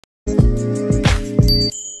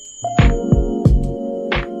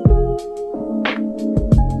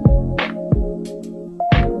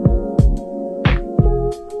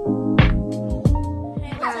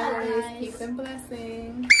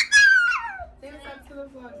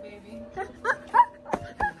vlog, baby.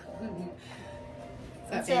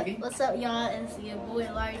 What's up, y'all? It's your boy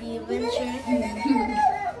Lardy Adventure.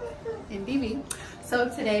 And BB. So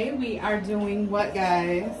today we are doing what,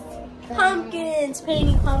 guys? Pumpkins,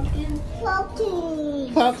 painting pumpkins.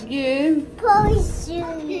 Pumpkin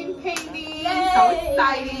painting. Yay. So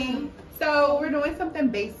exciting. So we're doing something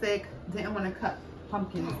basic. Didn't want to cut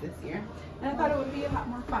pumpkins this year. And I thought it would be a lot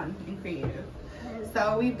more fun and creative.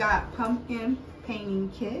 So we've got pumpkin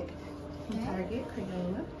painting kit from Target,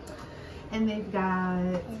 Gregorian. And they've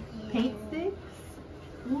got paint sticks,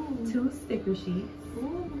 2 sticker sheets,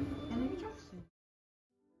 and instructions.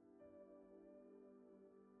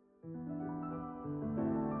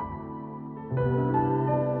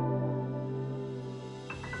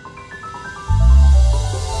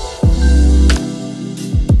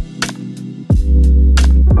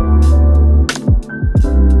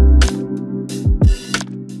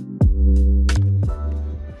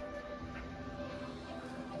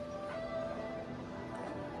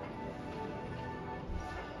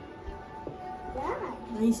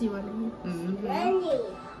 Let me see what I mean.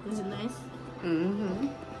 Is it nice?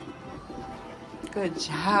 Good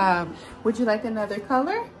job. Would you like another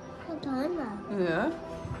color? Yeah.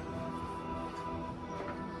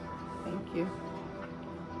 Thank you.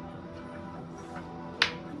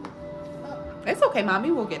 It's okay,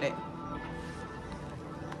 Mommy. We'll get it.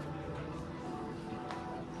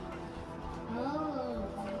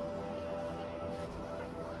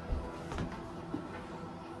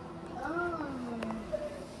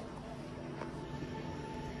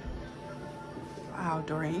 Wow,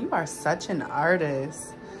 Dorian, you are such an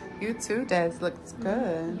artist. You too, Des. Looks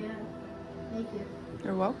good. Yeah. Thank you.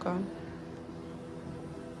 You're welcome.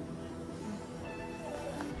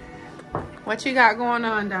 What you got going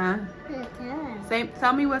on, Don?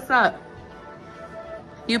 Tell me what's up.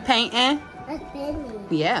 You painting?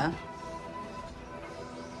 Yeah.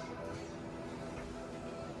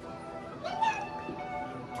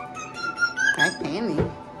 Hi, Penny.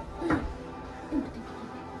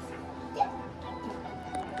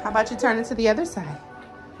 How about you turn it to the other side?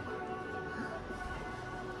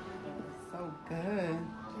 So good.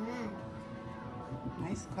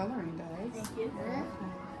 Nice coloring, guys. Thank you.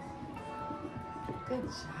 Good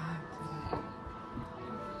job.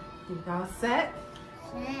 You all set?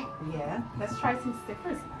 Yeah. Let's try some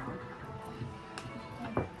stickers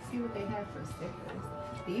now. See what they have for stickers.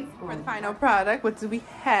 These for the final product. What do we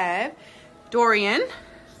have? Dorian.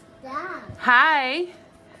 Hi.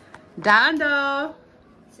 Dondo.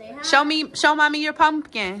 Say hi. Show mommy your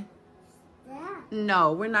pumpkin.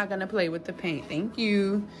 No, we're not gonna play with the paint. Thank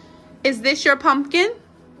you. Is this your pumpkin?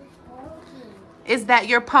 Is that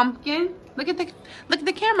your pumpkin? Look at the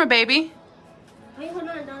camera, baby. Wait, hold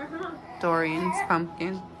on, hold on. Dorian's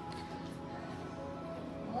pumpkin.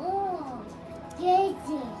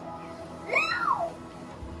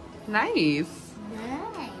 Nice.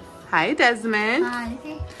 Hi, Desmond. Hi.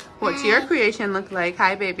 What's your creation look like?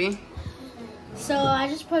 Hi, baby. So I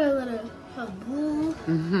just put a little blue,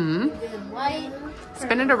 good white.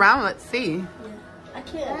 Spin it around. Let's see. Yeah. I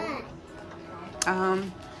can't.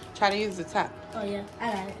 Try to use the top. Oh yeah,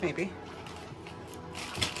 I got it. Maybe.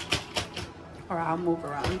 Or I'll move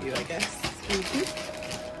around you, I guess.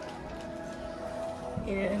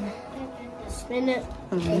 Yeah. Spin it.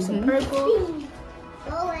 Put some purple.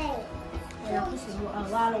 Yeah, this is a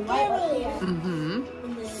lot of white up here. And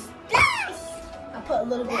then I put a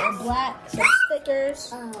little bit of black, some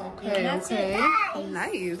stickers. Okay, that's okay. it.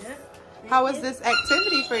 Nice. How was this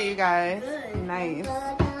activity for you guys? Good. Nice.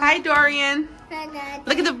 Hi, Dorian.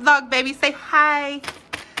 Look at the vlog, baby. Say hi.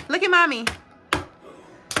 Look at mommy.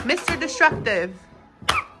 Mr. Destructive.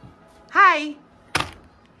 Hi.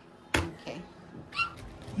 Okay.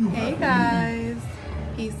 Hey, guys.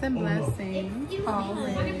 Peace and blessings.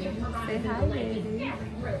 Always. Say hi, baby.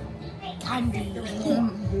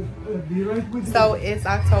 So it's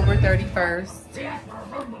October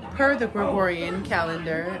 31st. Per the Gregorian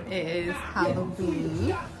calendar, it is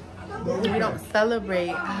Halloween. We don't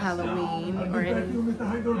celebrate Halloween or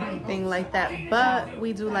anything like that, but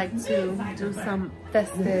we do like to do some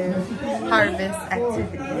festive harvest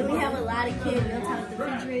activities. We have a lot of kids. We'll talk the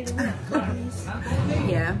refrigerator with cookies.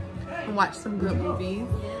 Yeah, and watch some good movies.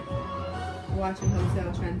 We're watching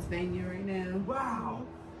Hotel Transylvania right now. Wow.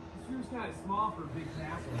 Kind of small for a big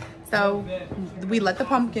castle. So we let the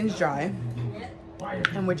pumpkins dry,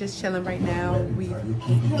 and we're just chilling right now. We've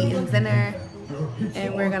eaten dinner,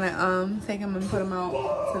 and we're gonna take them and put them out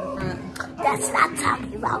to the front. That's what I'm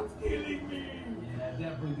talking about.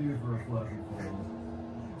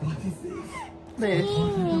 Liz,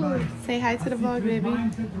 say hi to the vlog, baby.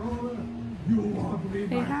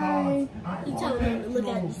 Say hi. You tell them to look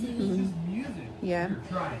at the TV. Yeah.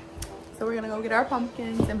 So we're gonna go get our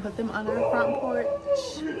pumpkins and put them on our front porch.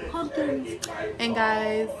 Pumpkins. And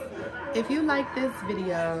guys, if you like this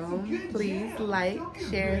video, please like,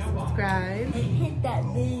 share, subscribe. And hit that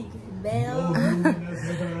big bell.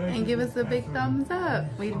 And give us a big thumbs up.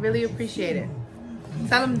 We'd really appreciate it.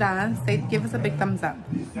 Tell them, Don. Say, give us a big thumbs up.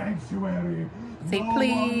 Say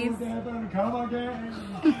please.